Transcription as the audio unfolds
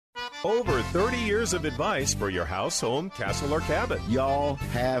Over 30 years of advice for your house, home, castle, or cabin. Y'all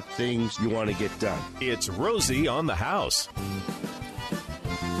have things you want to get done. It's Rosie on the House.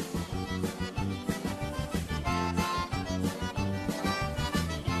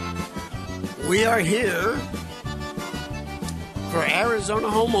 We are here for Arizona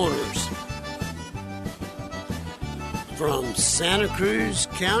homeowners from Santa Cruz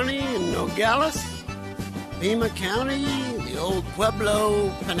County and Nogales, Pima County, the old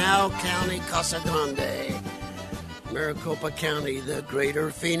Pueblo, Pinal County, Casa Grande, Maricopa County, the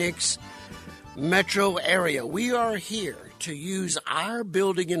greater Phoenix metro area. We are here to use our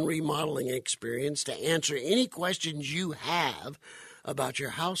building and remodeling experience to answer any questions you have about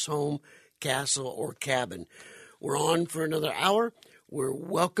your house, home, castle, or cabin. We're on for another hour. We're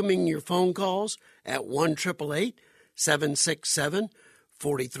welcoming your phone calls at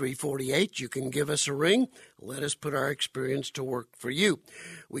 1-888-767-4348. You can give us a ring. Let us put our experience to work for you.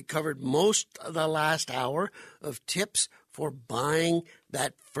 We covered most of the last hour of tips for buying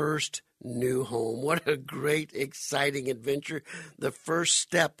that first new home. What a great, exciting adventure. The first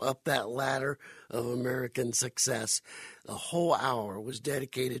step up that ladder of American success. The whole hour was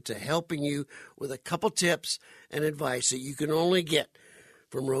dedicated to helping you with a couple tips and advice that you can only get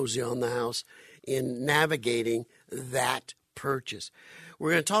from Rosie on the House in navigating that purchase.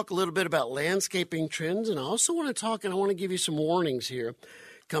 We're going to talk a little bit about landscaping trends, and I also want to talk, and I want to give you some warnings here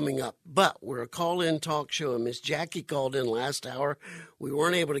coming up. But we're a call-in talk show, and Miss Jackie called in last hour. We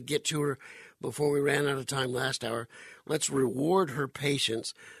weren't able to get to her before we ran out of time last hour. Let's reward her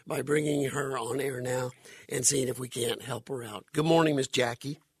patience by bringing her on air now and seeing if we can't help her out. Good morning, Miss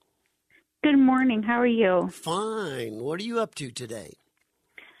Jackie. Good morning. How are you? Fine. What are you up to today?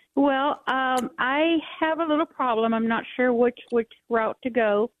 Well, I have a little problem. I'm not sure which route to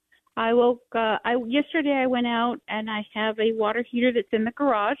go. Yesterday I went out and I have a water heater that's in the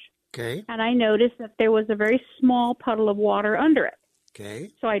garage. Okay. And I noticed that there was a very small puddle of water under it. Okay.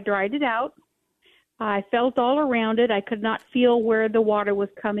 So I dried it out. I felt all around it. I could not feel where the water was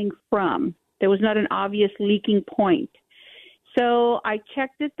coming from. There was not an obvious leaking point. So I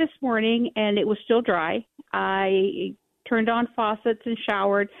checked it this morning and it was still dry. I turned on faucets and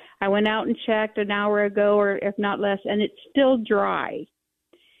showered. I went out and checked an hour ago, or if not less, and it's still dry.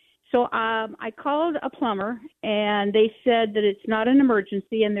 So I called a plumber, and they said that it's not an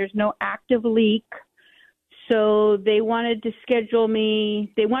emergency and there's no active leak. So they wanted to schedule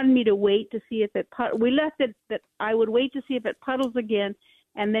me. They wanted me to wait to see if it we left it that I would wait to see if it puddles again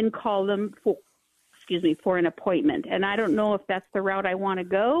and then call them for an appointment. And I don't know if that's the route I want to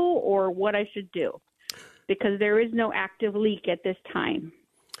go or what I should do, because there is no active leak at this time.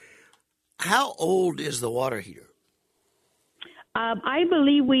 How old is the water heater? I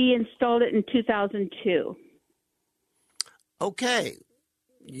believe we installed it in 2002. Okay.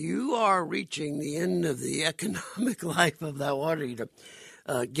 You are reaching the end of the economic life of that water heater.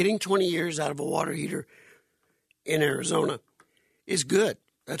 Getting 20 years out of a water heater in Arizona is good.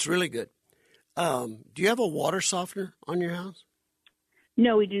 That's really good. Do you have a water softener on your house?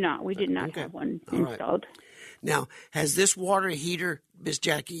 No, we do not. We did not have one installed. Right. Now, has this water heater, Miss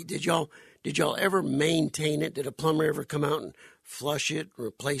Jackie, did y'all ever maintain it? Did a plumber ever come out and flush it,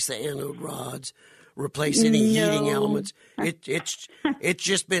 replace the anode rods, replace any heating elements? It's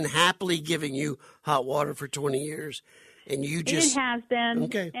just been happily giving you hot water for 20 years, and you just... It has been,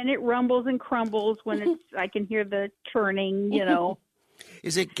 and it rumbles and crumbles when I can hear the churning, you know.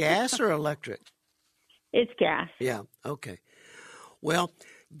 Is it gas or electric? It's gas. Yeah, okay. Well,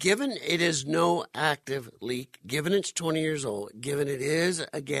 given it is no active leak, given it's 20 years old, given it is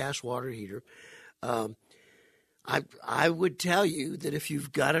a gas water heater, I would tell you that if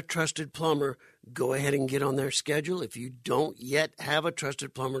you've got a trusted plumber, go ahead and get on their schedule. If you don't yet have a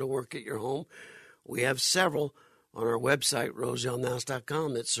trusted plumber to work at your home, we have several on our website,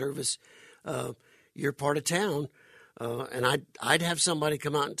 rosieonthehouse.com, that service your part of town. And I'd have somebody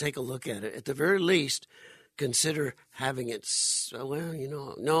come out and take a look at it. At the very least, consider having it.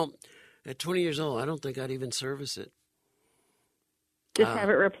 No, at 20 years old, I don't think I'd even service it. Just have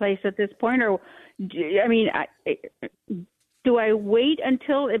it replaced at this point, or do I wait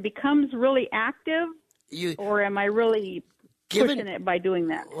until it becomes really active, or am I really pushing it by doing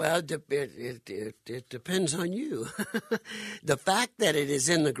that? Well, it depends on you. The fact that it is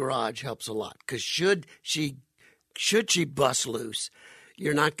in the garage helps a lot, because should she bust loose,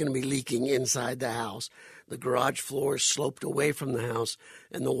 you're not going to be leaking inside the house. The garage floor is sloped away from the house,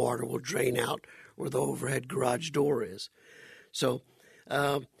 and the water will drain out where the overhead garage door is. So,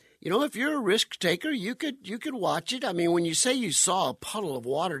 if you're a risk taker, you could watch it. I mean, when you say you saw a puddle of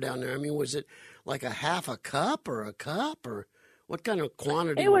water down there, I mean, was it like a half a cup or a cup, or What kind of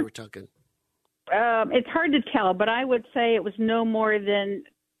quantity It was- were we talking? It's hard to tell, but I would say it was no more than,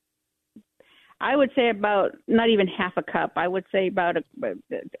 I would say about not even half a cup. I would say about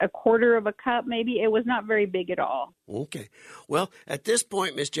a quarter of a cup, maybe. It was not very big at all. Okay. Well, at this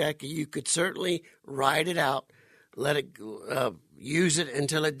point, Miss Jackie, you could certainly ride it out, let it use it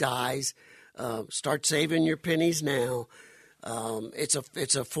until it dies. Start saving your pennies now. It's a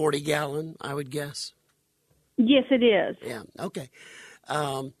 40-gallon, I would guess. Yes, it is. Yeah. Okay.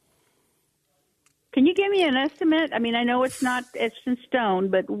 Can you give me an estimate? I mean, I know it's not etched in stone,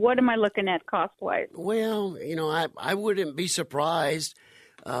 but what am I looking at cost-wise? Well, I wouldn't be surprised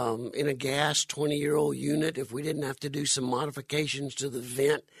in a gas 20-year-old unit if we didn't have to do some modifications to the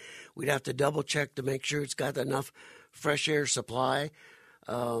vent. We'd have to double-check to make sure it's got enough fresh air supply.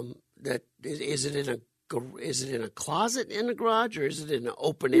 Is it in a closet in the garage, or is it in an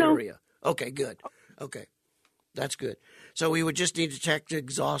open area? Okay, good. Okay, that's good. So we would just need to check the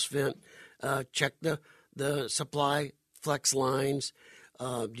exhaust vent, check the supply flex lines.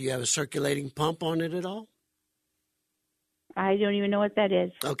 Do you have a circulating pump on it at all? I don't even know what that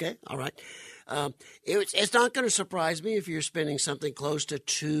is. Okay, all right. It's not going to surprise me if you're spending something close to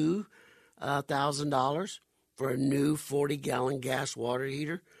 $2,000 for a new 40-gallon gas water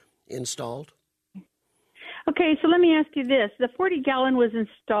heater installed. Okay, so let me ask you this. The 40-gallon was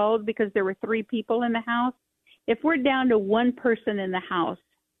installed because there were 3 people in the house. If we're down to 1 person in the house,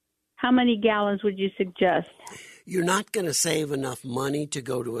 how many gallons would you suggest? You're not going to save enough money to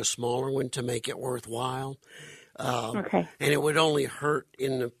go to a smaller one to make it worthwhile. Okay. And it would only hurt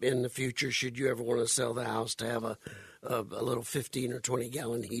in the future should you ever want to sell the house to have a little 15 or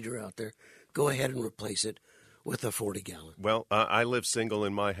 20-gallon heater out there. Go ahead and replace it with a 40-gallon. Well, I live single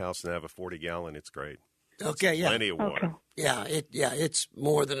in my house and have a 40-gallon. It's great. Okay, yeah. Plenty of water. Okay. Yeah, it's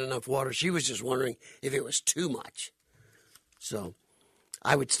more than enough water. She was just wondering if it was too much. So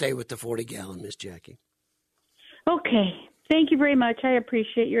I would stay with the 40-gallon, Miss Jackie. Okay. Thank you very much. I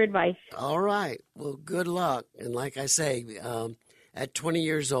appreciate your advice. All right. Well, good luck. And like I say, at 20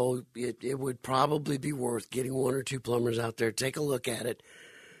 years old, it would probably be worth getting 1 or 2 plumbers out there, take a look at it,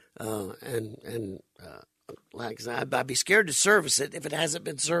 like I said, I'd be scared to service it if it hasn't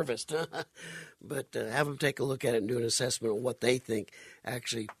been serviced. But have them take a look at it and do an assessment of what they think,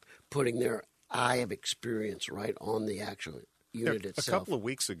 actually putting their eye of experience right on the actual unit itself. A couple of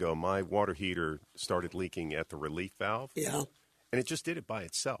weeks ago, my water heater started leaking at the relief valve. Yeah. And it just did it by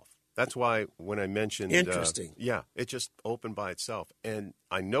itself. That's why when I mentioned... Interesting. It just opened by itself. And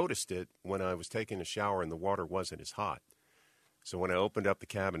I noticed it when I was taking a shower and the water wasn't as hot. So when I opened up the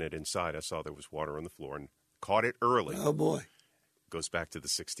cabinet inside, I saw there was water on the floor and caught it early. Oh, boy. Goes back to the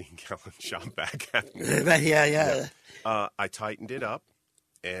 16-gallon shop back at me. Yeah. I tightened it up,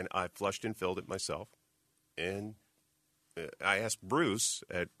 and I flushed and filled it myself. And I asked Bruce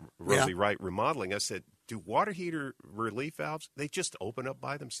at Rosie Wright Remodeling, I said, do water heater relief valves, they just open up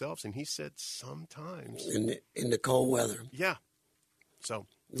by themselves? And he said, sometimes. In the cold weather. Yeah. So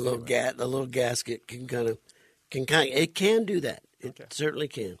The little gasket can it can do that. It certainly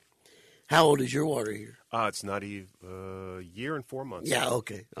can. How old is your water heater? It's not even a year and 4 months. Yeah,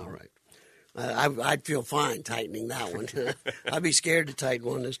 okay. All right. I'd feel fine tightening that one. I'd be scared to tighten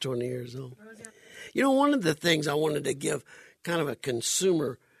one that's 20 years old. One of the things I wanted to give kind of a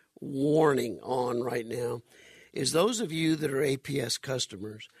consumer warning on right now is those of you that are APS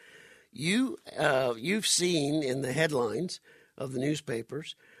customers, you've seen in the headlines of the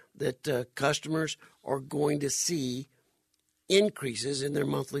newspapers that customers are going to see increases in their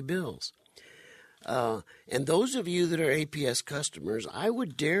monthly bills. And those of you that are APS customers, I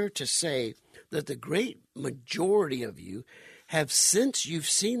would dare to say that the great majority of you have, since you've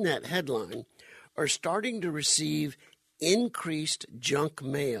seen that headline, are starting to receive increased junk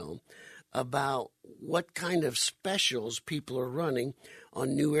mail about what kind of specials people are running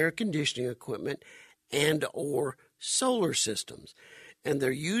on new air conditioning equipment and or solar systems. And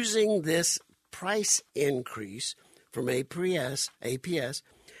they're using this price increase from APS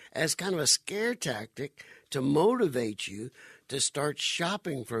as kind of a scare tactic to motivate you to start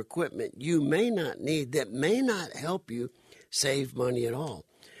shopping for equipment you may not need that may not help you save money at all.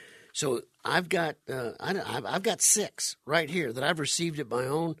 So I've got 6 right here that I've received at my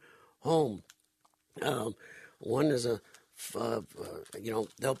own home. One is they're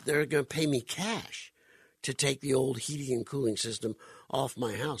going to pay me cash to take the old heating and cooling system off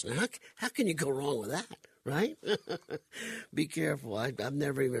my house. Now, how can you go wrong with that, right? Be careful. I've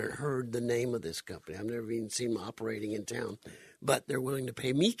never even heard the name of this company. I've never even seen them operating in town. But they're willing to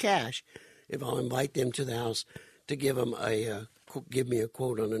pay me cash if I'll invite them to the house to give me a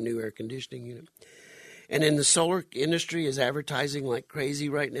quote on a new air conditioning unit. And in the solar industry is advertising like crazy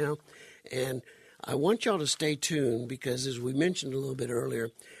right now. And I want y'all to stay tuned because, as we mentioned a little bit earlier,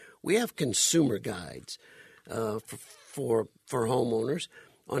 we have consumer guides for homeowners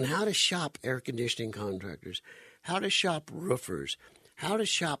on how to shop air conditioning contractors, how to shop roofers, how to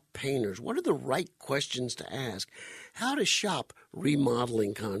shop painters, what are the right questions to ask, how to shop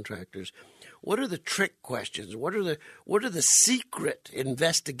remodeling contractors, what are the trick questions, what are the secret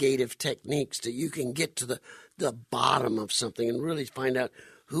investigative techniques that you can get to the bottom of something and really find out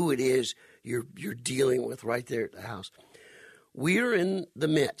who it is you're dealing with right there at the house. We're in the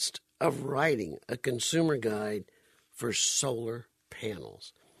midst of writing a consumer guide for solar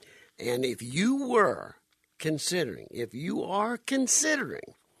panels. And if you are considering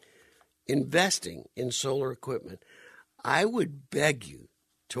investing in solar equipment, I would beg you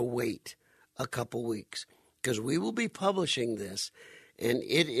to wait a couple weeks because we will be publishing this, and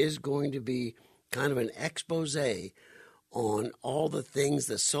it is going to be kind of an expose on all the things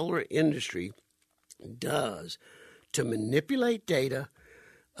the solar industry does to manipulate data,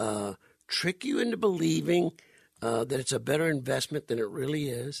 trick you into believing that it's a better investment than it really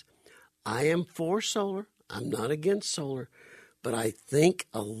is. I am for solar. I'm not against solar. But I think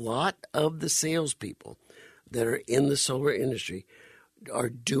a lot of the salespeople that are in the solar industry are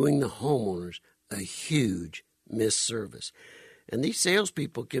doing the homeowners a huge misservice. And these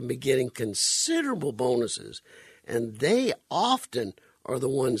salespeople can be getting considerable bonuses, and they often are the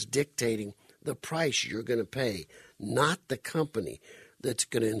ones dictating the price you're going to pay, not the company that's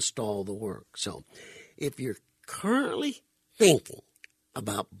going to install the work. So if you're currently thinking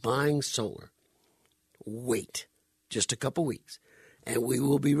about buying solar, wait just a couple weeks, and we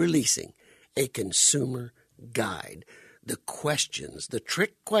will be releasing a consumer guide. The questions, the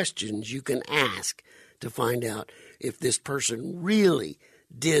trick questions you can ask to find out if this person really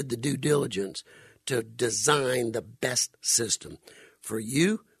did the due diligence to design the best system for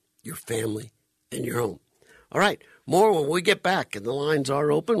you, your family, and your home. All right, more when we get back, and the lines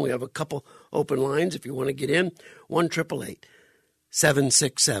are open. We have a couple open lines if you want to get in.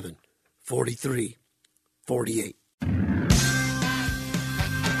 1-888-767-4348.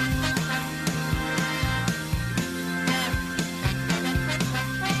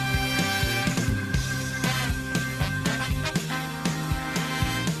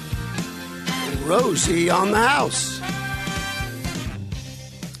 Rosie on the house.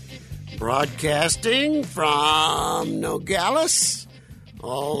 Broadcasting from Nogales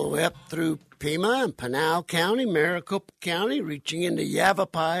all the way up through Pima and Pinal County, Maricopa County, reaching into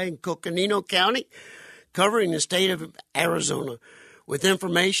Yavapai and Coconino County, covering the state of Arizona with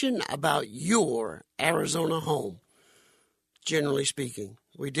information about your Arizona home, generally speaking.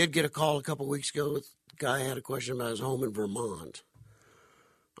 We did get a call a couple weeks ago. The guy had a question about his home in Vermont.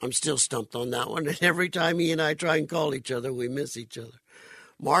 I'm still stumped on that one, and every time he and I try and call each other, we miss each other.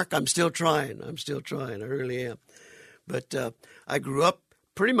 Mark, I'm still trying. I really am. But I grew up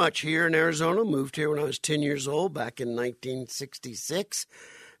pretty much here in Arizona, moved here when I was 10 years old back in 1966,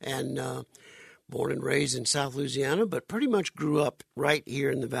 and born and raised in South Louisiana, but pretty much grew up right here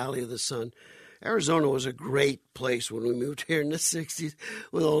in the Valley of the Sun. Arizona was a great place when we moved here in the 60s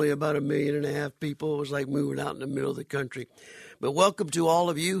with only about 1.5 million people. It was like moving out in the middle of the country. But welcome to all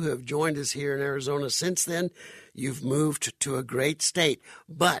of you who have joined us here in Arizona. Since then, you've moved to a great state.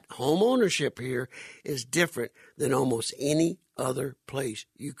 But home ownership here is different than almost any other place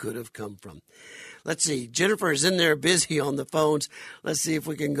you could have come from. Let's see. Jennifer is in there busy on the phones. Let's see if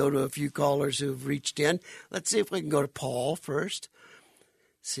we can go to a few callers who've reached in. Let's see if we can go to Paul first.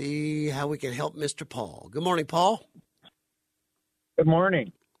 See how we can help Mr. Paul. Good morning, Paul. Good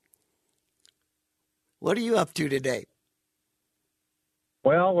morning. What are you up to today?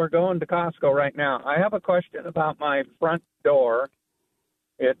 Well, we're going to Costco right now. I have a question about my front door.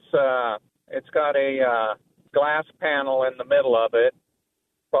 It's got a glass panel in the middle of it,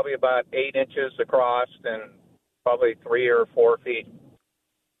 probably about 8 inches across and probably 3 or 4 feet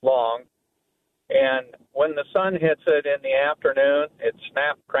long. And when the sun hits it in the afternoon, it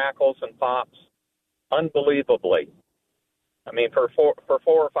snaps, crackles, and pops unbelievably. I mean, for 4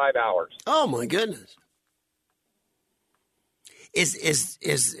 or 5 hours. Oh my goodness! Is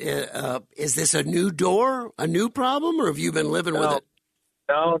this a new door, a new problem, or have you been living with it?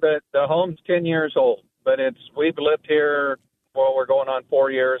 No, the home's 10 years old, but we've lived here. Well, we're going on 4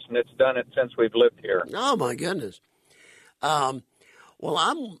 years, and it's done it since we've lived here. Oh my goodness!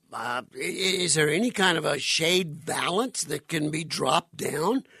 Well, is there any kind of a shade balance that can be dropped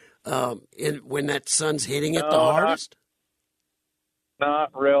down when that sun's hitting it the hardest?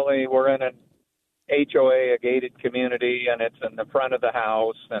 Not really. We're in an HOA, a gated community, and it's in the front of the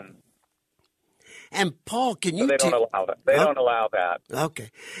house. And Paul, can So you they don't allow that. They don't allow that.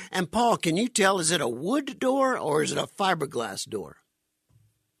 Okay. And Paul, can you tell, is it a wood door or is it a fiberglass door?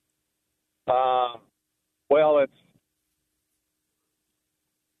 Well,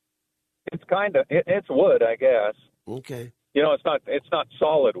 it's kind of it's wood, I guess. Okay. You know, it's not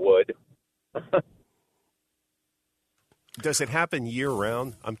solid wood. Does it happen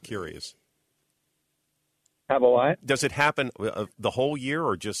year-round? I'm curious. Have a what? Does it happen the whole year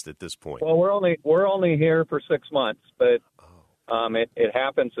or just at this point? Well, we're only here for 6 months, but it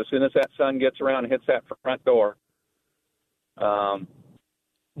happens as soon as that sun gets around and hits that front door.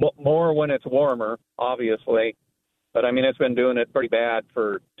 More when it's warmer, obviously, but I mean it's been doing it pretty bad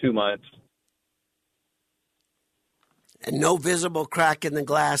for 2 months. And no visible crack in the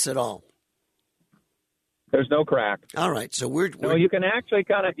glass at all. There's no crack. All right, so we're No, you can actually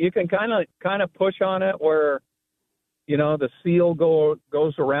kind of push on it where, you know, the seal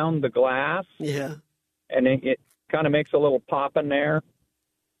goes around the glass. Yeah. And it kind of makes a little pop in there.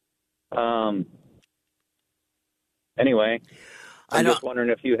 Anyway, I'm just wondering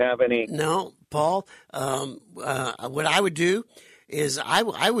if you have any. No, Paul. What I would do is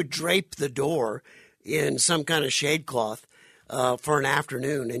I would drape the door in some kind of shade cloth for an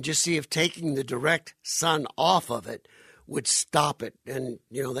afternoon and just see if taking the direct sun off of it would stop it. And,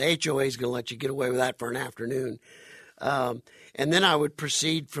 you know, the HOA is going to let you get away with that for an afternoon. And then I would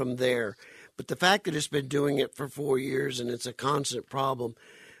proceed from there. But the fact that it's been doing it for 4 years and it's a constant problem,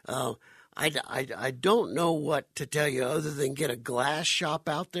 I don't know what to tell you other than get a glass shop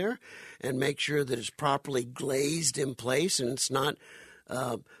out there and make sure that it's properly glazed in place and it's not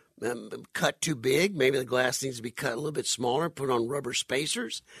cut too big. Maybe the glass needs to be cut a little bit smaller, put on rubber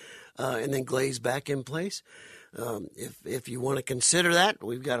spacers, and then glazed back in place. If you want to consider that,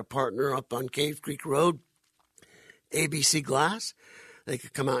 we've got a partner up on Cave Creek Road, ABC Glass. They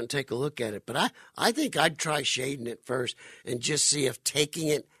could come out and take a look at it. But I think I'd try shading it first and just see if taking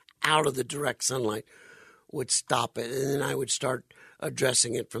it out of the direct sunlight would stop it. And then I would start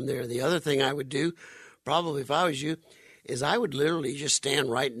addressing it from there. The other thing I would do, probably if I was you, is I would literally just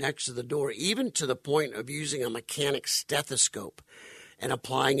stand right next to the door, even to the point of using a mechanic's stethoscope and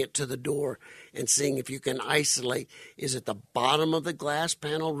applying it to the door and seeing if you can isolate. Is it the bottom of the glass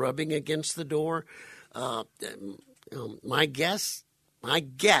panel rubbing against the door? My guess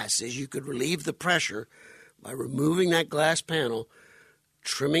is you could relieve the pressure by removing that glass panel,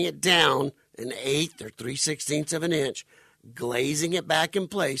 trimming it down an 1/8 or 3/16 of an inch, glazing it back in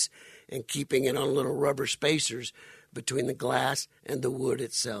place, and keeping it on little rubber spacers between the glass and the wood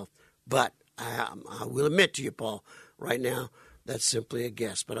itself. But I will admit to you, Paul, right now, that's simply a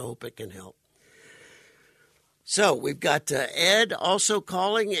guess, but I hope it can help. So we've got Ed also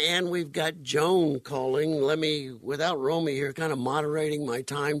calling, and we've got Joan calling. Let me, without Romy here kind of moderating my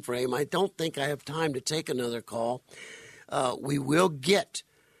time frame, I don't think I have time to take another call. We will get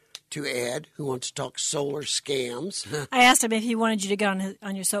to Ed, who wants to talk solar scams. I asked him if he wanted you to get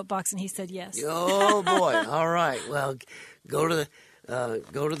on your soapbox, and he said yes. Oh, boy. All right. Well, go to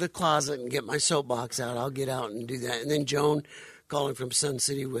the closet and get my soapbox out. I'll get out and do that. And then Joan calling from Sun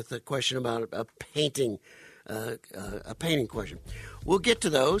City with a question about a painting question. We'll get to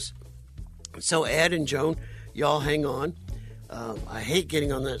those. So Ed and Joan, y'all hang on. I hate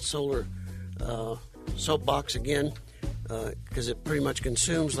getting on that solar soapbox again because it pretty much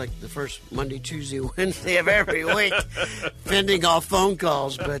consumes like the first Monday, Tuesday, Wednesday of every week, fending off phone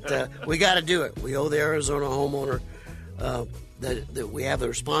calls. But we got to do it. We owe the Arizona homeowner that we have the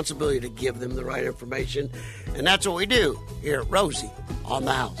responsibility to give them the right information. And that's what we do here at Rosie on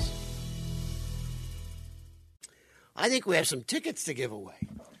the House. I think we have some tickets to give away.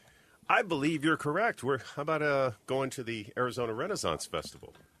 I believe you're correct. How about going to the Arizona Renaissance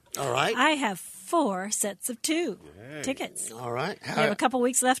Festival? All right. I have 4 sets of 2 tickets. All right. We have a couple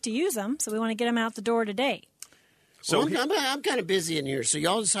weeks left to use them, so we want to get them out the door today. So I'm kind of busy in here, so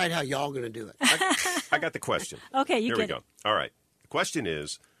y'all decide how y'all going to do it. I got the question. Okay, Here we go. All right. The question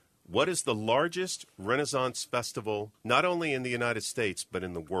is, what is the largest Renaissance festival, not only in the United States, but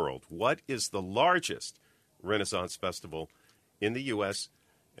in the world? What is the largest Renaissance festival in the U.S.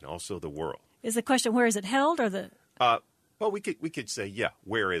 and also the world? Is the question where is it held or the? Well, we could say,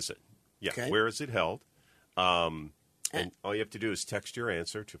 where is it? Yeah, okay. Where is it held? And all you have to do is text your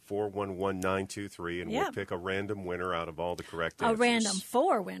answer to 411-923, and we'll pick a random winner out of all the correct answers. A random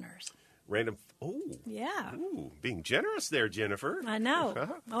 4 winners. Random. Oh. Yeah. Ooh, being generous there, Jennifer. I know. I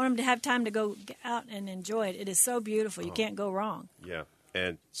want them to have time to go out and enjoy it. It is so beautiful. You can't go wrong. Yeah.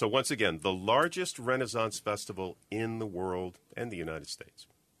 And so once again, the largest Renaissance festival in the world and the United States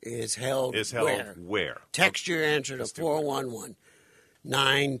is held where? Text your answer to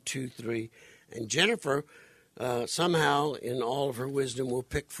 411-923, And Jennifer, somehow, in all of her wisdom, will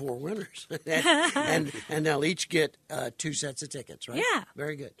pick 4 winners. and they'll each get 2 sets of tickets, right? Yeah.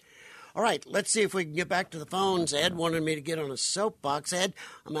 Very good. All right, let's see if we can get back to the phones. Ed wanted me to get on a soapbox. Ed,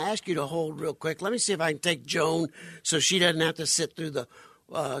 I'm going to ask you to hold real quick. Let me see if I can take Joan so she doesn't have to sit through the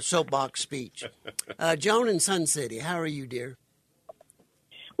soapbox speech. Joan in Sun City, how are you, dear?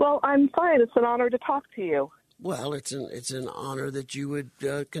 Well, I'm fine. It's an honor to talk to you. Well, it's an honor that you would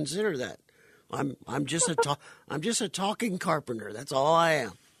consider that. I'm just a talking carpenter. That's all I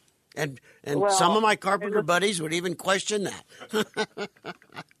am. And well, some of my carpenter buddies would even question that.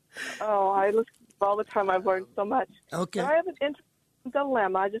 Oh, I listen all the time. I've learned so much. Okay. But I have an interesting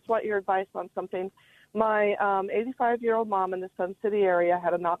dilemma. I just want your advice on something. My 85-year-old mom in the Sun City area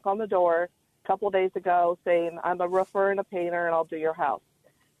had a knock on the door a couple of days ago saying, I'm a roofer and a painter and I'll do your house.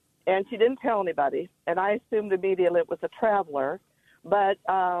 And she didn't tell anybody. And I assumed immediately it was a traveler. But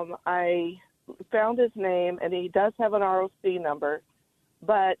I found his name, and he does have an ROC number.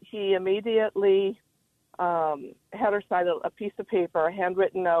 But he immediately had her sign a piece of paper, a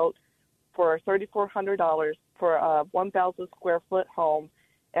handwritten note for $3,400 for a 1,000 square foot home,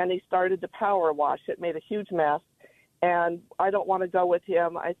 and he started to power wash it, made a huge mess, and I don't want to go with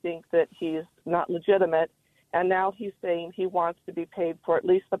him. I think that he's not legitimate, and now he's saying he wants to be paid for at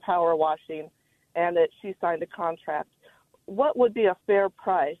least the power washing and that she signed a contract. What would be a fair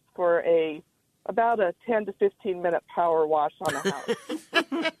price for about a 10 to 15 minute power wash on a house?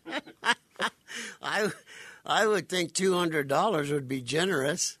 I would think $200 would be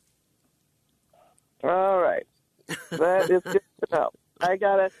generous. All right. That is good to know. I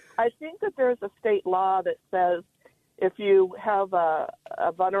think that there's a state law that says if you have a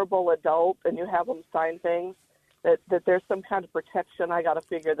vulnerable adult and you have them sign things, that there's some kind of protection. I got to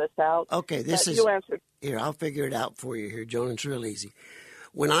figure this out. Okay, you answered. Here, I'll figure it out for you here, Joan. It's real easy.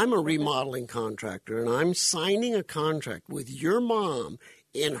 When I'm a remodeling contractor and I'm signing a contract with your mom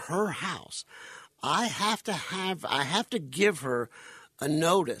in her house, I have to give her a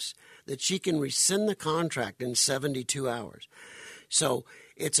notice that she can rescind the contract in 72 hours. So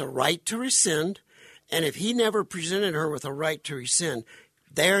it's a right to rescind, and if he never presented her with a right to rescind,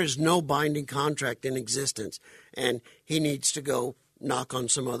 there is no binding contract in existence, and he needs to go knock on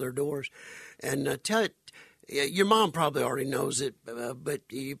some other doors. And tell it, your mom probably already knows it, but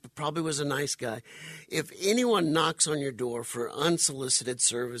he probably was a nice guy. If anyone knocks on your door for unsolicited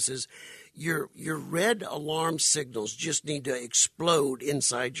services, your red alarm signals just need to explode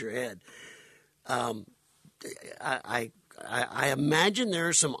inside your head. I imagine there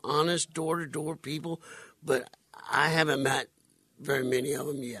are some honest door-to-door people, but I haven't met very many of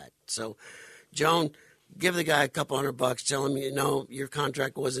them yet. So, Joan, give the guy a couple $100, tell him, your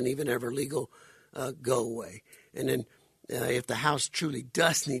contract wasn't even ever legal, go away. And then if the house truly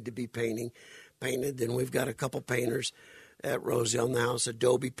does need to be painted, then we've got a couple painters at Roselle in the house,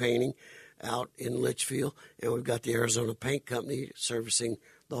 Adobe Painting out in Litchfield, and we've got the Arizona Paint Company servicing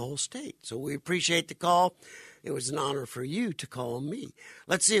the whole state. So we appreciate the call. It was an honor for you to call me.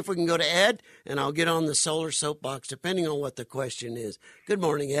 Let's see if we can go to Ed, and I'll get on the solar soapbox depending on what the question is. Good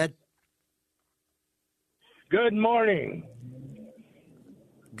morning, Ed. Good morning.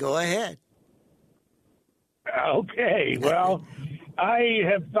 Go ahead. Okay, well, I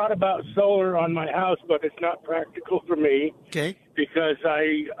have thought about solar on my house, but it's not practical for me. Okay. Because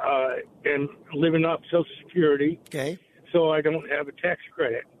I am living off Social Security. Okay. So I don't have a tax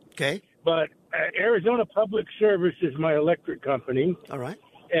credit. Okay. But Arizona Public Service is my electric company. All right.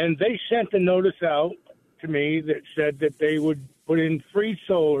 And they sent a notice out to me that said that they would put in free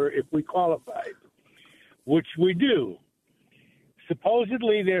solar if we qualified, which we do.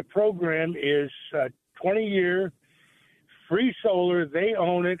 Supposedly their program is 20-year free solar. They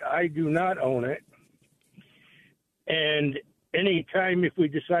own it. I do not own it. And any time if we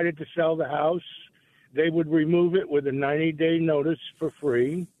decided to sell the house, they would remove it with a 90-day notice for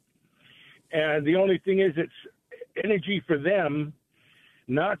free. And the only thing is it's energy for them,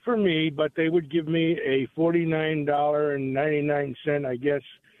 not for me, but they would give me a $49.99, I guess,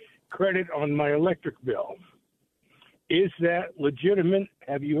 credit on my electric bill. Is that legitimate?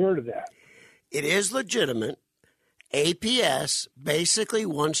 Have you heard of that? It is legitimate. APS basically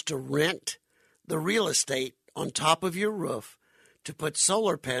wants to rent the real estate on top of your roof to put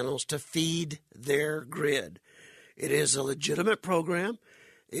solar panels to feed their grid. It is a legitimate program.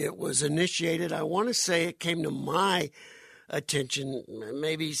 It was initiated, I want to say it came to my attention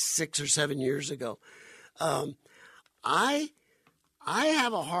maybe 6 or 7 years ago. I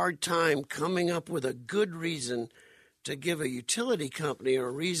have a hard time coming up with a good reason to give a utility company a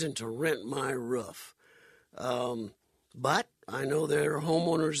reason to rent my roof. But I know there are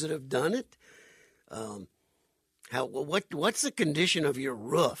homeowners that have done it, What's the condition of your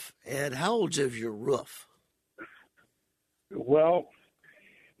roof, Ed? How old is your roof? Well,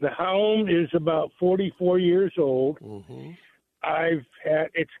 the home is about 44 years old. Mm-hmm.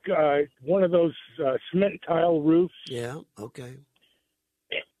 It's one of those cement tile roofs. Yeah, okay.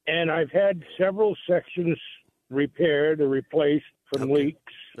 And I've had several sections repaired or replaced from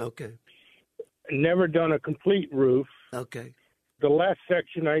leaks. Okay. Never done a complete roof. Okay. The last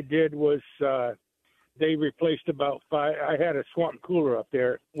section I did was they replaced about 5. I had a swamp cooler up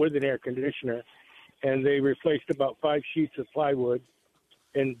there with an air conditioner, and they replaced about 5 sheets of plywood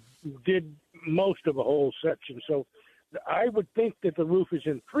and did most of a whole section. So I would think that the roof is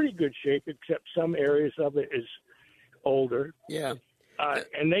in pretty good shape, except some areas of it is older. Yeah.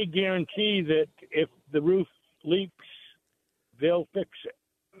 And they guarantee that if the roof leaks, they'll fix it.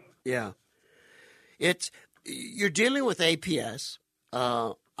 Yeah. You're dealing with APS.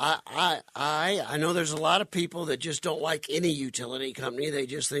 I know there's a lot of people that just don't like any utility company. They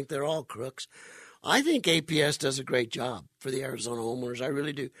just think they're all crooks. I think APS does a great job for the Arizona homeowners. I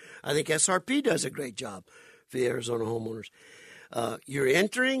really do. I think SRP does a great job for the Arizona homeowners. You're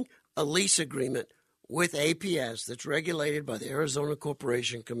entering a lease agreement with APS that's regulated by the Arizona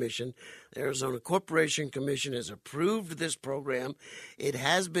Corporation Commission. The Arizona Corporation Commission has approved this program. It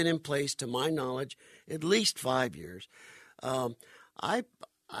has been in place, to my knowledge, at least 5 years. I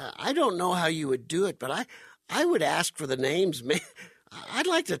don't know how you would do it, but I would ask for the names. I'd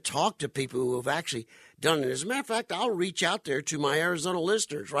like to talk to people who have actually done it. As a matter of fact, I'll reach out there to my Arizona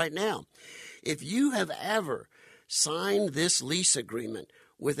listeners right now. If you have ever signed this lease agreement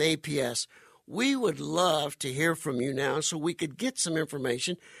with APS, we would love to hear from you now so we could get some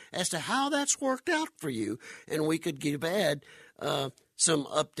information as to how that's worked out for you, and we could give Ed some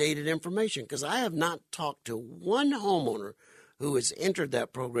updated information, because I have not talked to one homeowner who has entered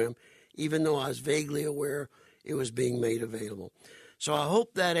that program, even though I was vaguely aware it was being made available. So I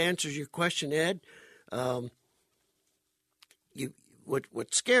hope that answers your question, Ed.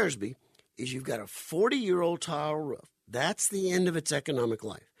 What scares me is you've got a 40-year-old tile roof. That's the end of its economic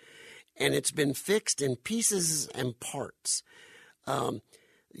life. And it's been fixed in pieces and parts.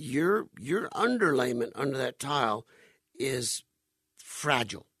 Your underlayment under that tile is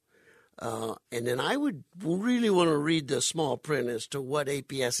fragile. And then I would really want to read the small print as to what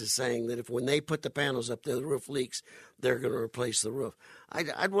APS is saying, that if when they put the panels up there, the roof leaks, they're going to replace the roof.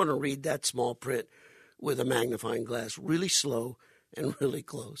 I'd want to read that small print with a magnifying glass really slow and really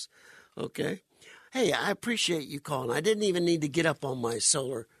close. Okay? Hey, I appreciate you calling. I didn't even need to get up on my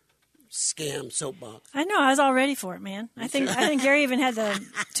solar scam soapbox. I know. I was all ready for it, man. I think Gary even had the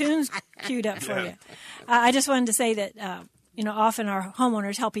tunes queued up for you. I just wanted to say that, often our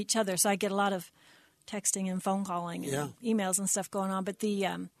homeowners help each other, so I get a lot of texting and phone calling and emails and stuff going on. But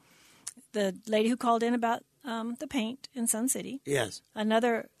the lady who called in about the paint in Sun City, yes,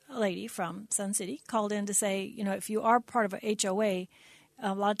 another lady from Sun City called in to say, if you are part of a HOA,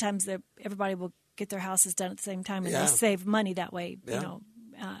 a lot of times everybody will get their houses done at the same time, and they save money that way,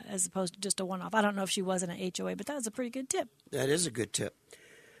 as opposed to just a one-off. I don't know if she was in an HOA, but that was a pretty good tip. That is a good tip.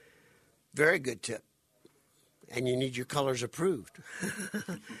 Very good tip. And you need your colors approved.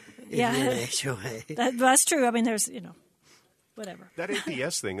 Yeah. You're an HOA. That's true. I mean, there's, whatever. That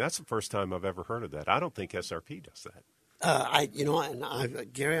APS thing, that's the first time I've ever heard of that. I don't think SRP does that.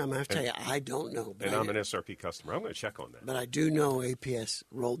 Gary, I'm going to have to tell you, I don't know. And I'm an SRP customer. I'm going to check on that. But I do know APS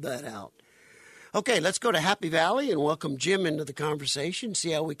rolled that out. Okay, let's go to Happy Valley and welcome Jim into the conversation,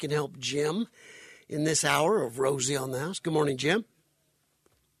 see how we can help Jim in this hour of Rosie on the House. Good morning, Jim.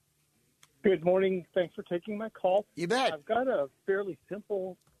 Good morning. Thanks for taking my call. You bet. I've got a fairly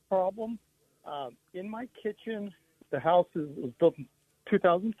simple problem. In my kitchen, the house was built in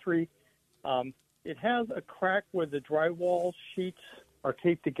 2003. It has a crack where the drywall sheets are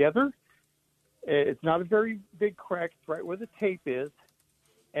taped together. It's not a very big crack. It's right where the tape is.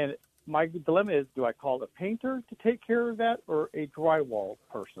 And my dilemma is, do I call a painter to take care of that or a drywall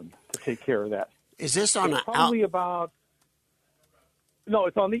person to take care of that? Is this on it's probably about... No,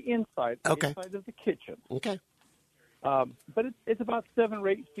 it's on the inside, inside of the kitchen. Okay. But it's about 7 or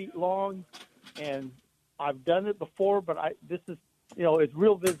 8 feet long, and I've done it before, but this is, it's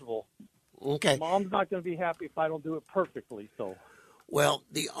real visible. Okay. Mom's not going to be happy if I don't do it perfectly, so. Well,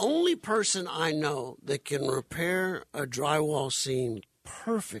 the only person I know that can repair a drywall seam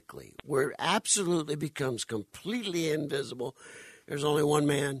perfectly, where it absolutely becomes completely invisible, there's only one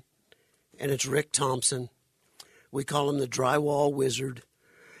man, and it's Rick Thompson. We call him the Drywall Wizard,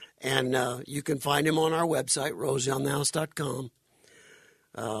 and you can find him on our website, rosieonthehouse.com.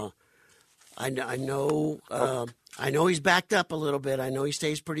 I know he's backed up a little bit. I know he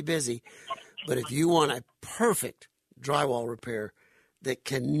stays pretty busy, But if you want a perfect drywall repair that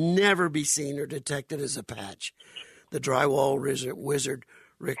can never be seen or detected as a patch, the drywall wizard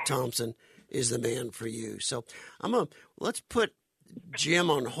Rick Thompson is the man for you. So let's put Jim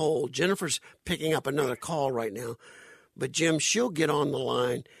on hold. Jennifer's picking up another call right now, but Jim, she'll get on the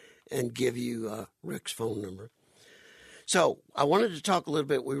line and give you Rick's phone number. So I wanted to talk a little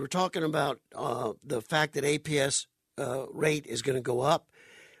bit. We were talking about the fact that APS rate is going to go up,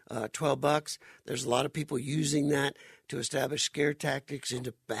 $12. There's a lot of people using that to establish scare tactics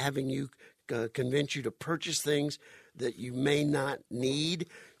into having you convince you to purchase things that you may not need.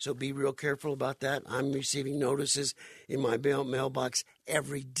 So be real careful about that. I'm receiving notices in my mailbox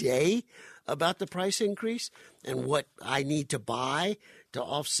every day about the price increase and what I need to buy to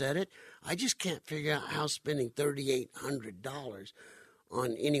offset it. I just can't figure out how spending $3,800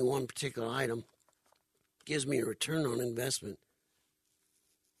 on any one particular item gives me a return on investment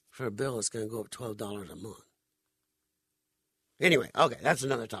for a bill that's going to go up $12 a month. Anyway, okay, that's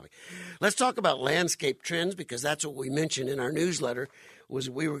another topic. Let's talk about landscape trends, because that's what we mentioned in our newsletter,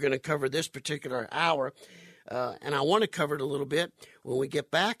 was we were going to cover this particular hour. And I want to cover it a little bit when we get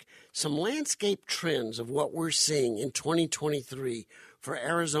back. Some landscape trends of what we're seeing in 2023 for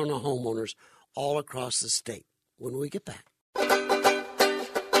Arizona homeowners all across the state when we get back.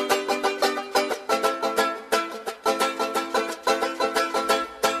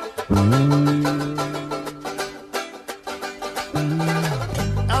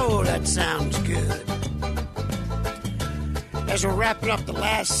 Oh, that sounds good. As we're wrapping up the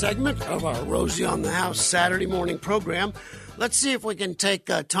last segment of our Rosie on the House Saturday morning program, let's see if we can take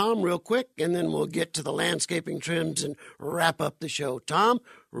Tom real quick, and then we'll get to the landscaping trends and wrap up the show. Tom,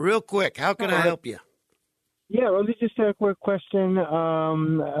 real quick, how can I help you? Yeah, Rosie, just a quick question.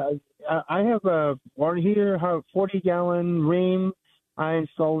 I have a water heater, 40-gallon ream. I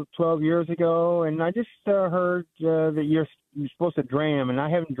installed 12 years ago, and I just heard that you're supposed to drain them, and I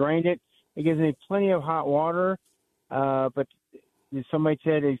haven't drained it. It gives me plenty of hot water, but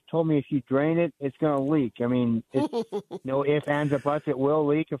somebody told me if you drain it, it's going to leak. I mean, no ifs, ands, or buts, it will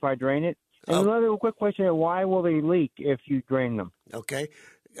leak if I drain it. And another quick question, why will they leak if you drain them? Okay.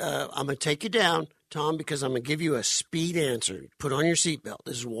 I'm going to take you down, Tom, because I'm going to give you a speed answer. Put on your seatbelt.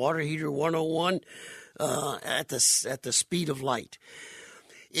 This is Water Heater 101 at the speed of light.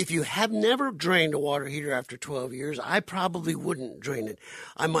 If you have never drained a water heater after 12 years, I probably wouldn't drain it.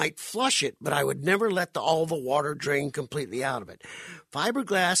 I might flush it, but I would never let all the water drain completely out of it.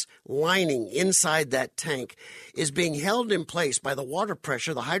 Fiberglass lining inside that tank is being held in place by the water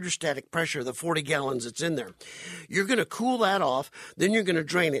pressure, the hydrostatic pressure of the 40 gallons that's in there. You're going to cool that off, then you're going to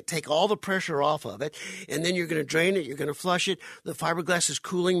drain it, take all the pressure off of it, and then you're going to drain it, you're going to flush it. The fiberglass is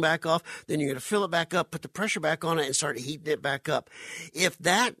cooling back off, then you're going to fill it back up, put the pressure back on it, and start heating it back up. If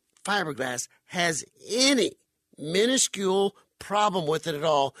that fiberglass has any minuscule problem with it at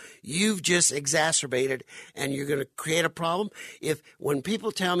all, you've just exacerbated, and you're going to create a problem. When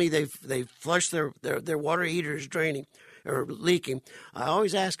people tell me they've flushed their water heater is draining or leaking, I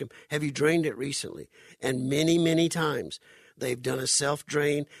always ask them, have you drained it recently? And many, many times they've done a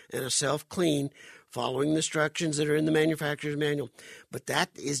self-drain and a self-clean following the instructions that are in the manufacturer's manual. But that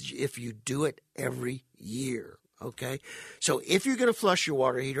is if you do it every year. Okay, so if you're going to flush your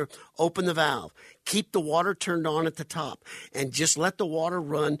water heater, open the valve. Keep the water turned on at the top, and just let the water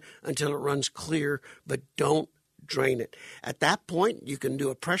run until it runs clear, but don't drain it. At that point, you can do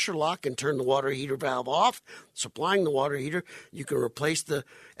a pressure lock and turn the water heater valve off, supplying the water heater. You can replace the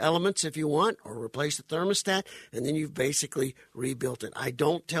elements if you want, or replace the thermostat, and then you've basically rebuilt it. I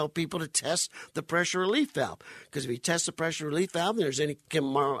don't tell people to test the pressure relief valve, because if you test the pressure relief valve and there's any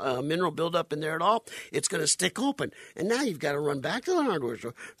mineral buildup in there at all, it's going to stick open. And now you've got to run back to the hardware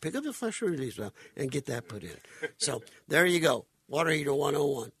store, pick up the pressure relief valve, and get that put in. So there you go. Water Heater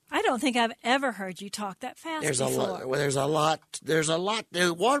 101. I don't think I've ever heard you talk that fast before. There's a lot.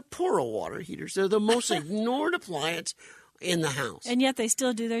 The portable water heaters, they're the most ignored appliance in the house. And yet they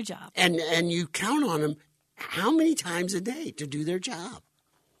still do their job. And you count on them how many times a day to do their job?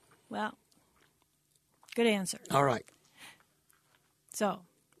 Well, good answer. All right. So,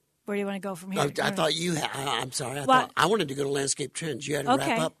 where do you want to go from here? I thought you had. I'm sorry. I wanted to go to landscape trends. You had to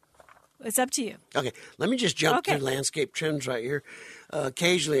wrap up. It's up to you. Okay, let me just jump to landscape trends right here.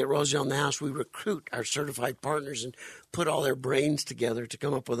 Occasionally at Rosie on the House, we recruit our certified partners and put all their brains together to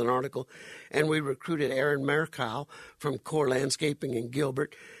come up with an article. And we recruited Aaron Mercow from Core Landscaping in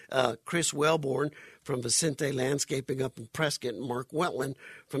Gilbert, Chris Wellborn from Vicente Landscaping up in Prescott, and Mark Wetland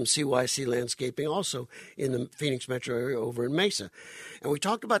from CYC Landscaping, also in the Phoenix metro area over in Mesa. And we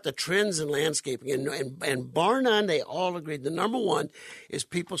talked about the trends in landscaping, and bar none, they all agreed. The number one is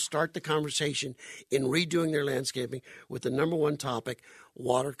people start the conversation in redoing their landscaping with the number one topic,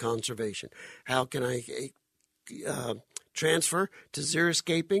 water conservation. How can I transfer to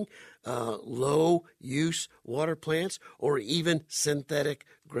xeriscaping, low-use water plants, or even synthetic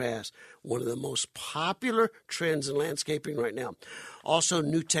grass? One of the most popular trends in landscaping right now. Also,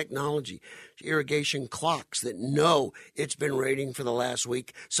 new technology, irrigation clocks that know it's been raining for the last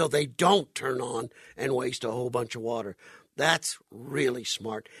week, so they don't turn on and waste a whole bunch of water. That's really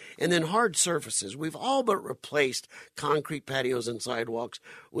smart. And then hard surfaces. We've all but replaced concrete patios and sidewalks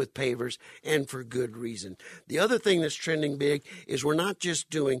with pavers, and for good reason. The other thing that's trending big is we're not just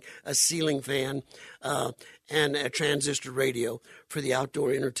doing a ceiling fan and a transistor radio for the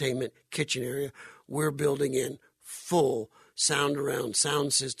outdoor entertainment kitchen area. We're building in full sound around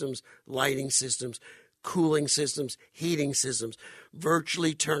sound systems, lighting systems, cooling systems, heating systems,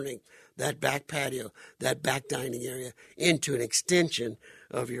 virtually turning that back patio, that back dining area into an extension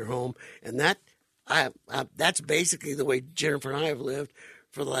of your home. And that's basically the way Jennifer and I have lived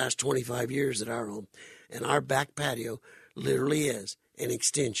for the last 25 years at our home. And our back patio literally is an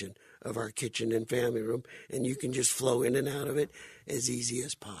extension of our kitchen and family room, and you can just flow in and out of it as easy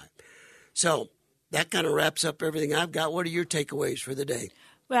as pie. So that kind of wraps up everything I've got. What are your takeaways for the day?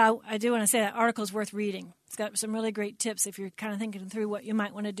 Well, I do want to say that article's worth reading. It's got some really great tips if you're kind of thinking through what you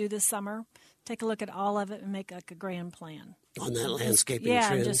might want to do this summer. Take a look at all of it and make like a grand plan. On that landscaping trends.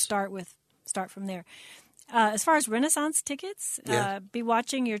 And just start from there. As far as Renaissance tickets, be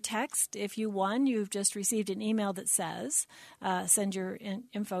watching your text. If you won, you've just received an email that says, send your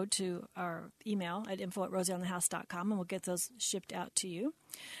info to our email at info@rosieonthehouse.com, and we'll get those shipped out to you.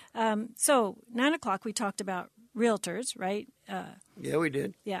 So 9 o'clock, we talked about realtors, right? Yeah, we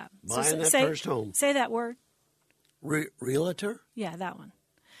did. Yeah. Buying that first home. Say that word. Realtor? Yeah, that one.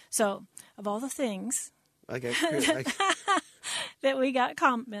 So of all the things that we got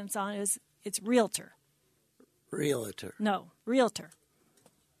comments on, it's realtor. Realtor. No, realtor.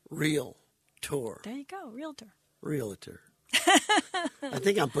 Realtor. There you go, realtor. Realtor. I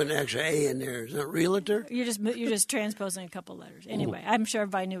think I'm putting an extra A in there. Is that realtor? You're just transposing a couple letters. Anyway, I'm sure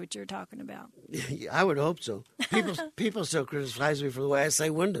everybody knew what you were talking about. I would hope so. People still criticize me for the way I say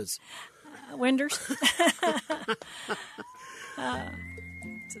windows. Winders.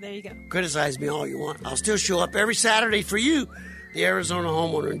 So there you go. Criticize me all you want. I'll still show up every Saturday for you, the Arizona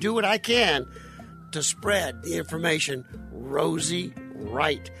homeowner, and do what I can to spread the information Rosie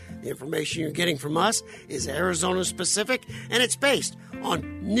right. The information you're getting from us is Arizona specific, and it's based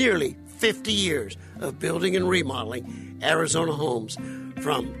on nearly 50 years of building and remodeling Arizona homes,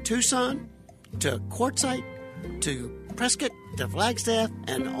 from Tucson to Quartzsite to Prescott to Flagstaff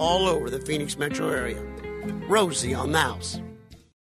and all over the Phoenix metro area. Rosie on the House.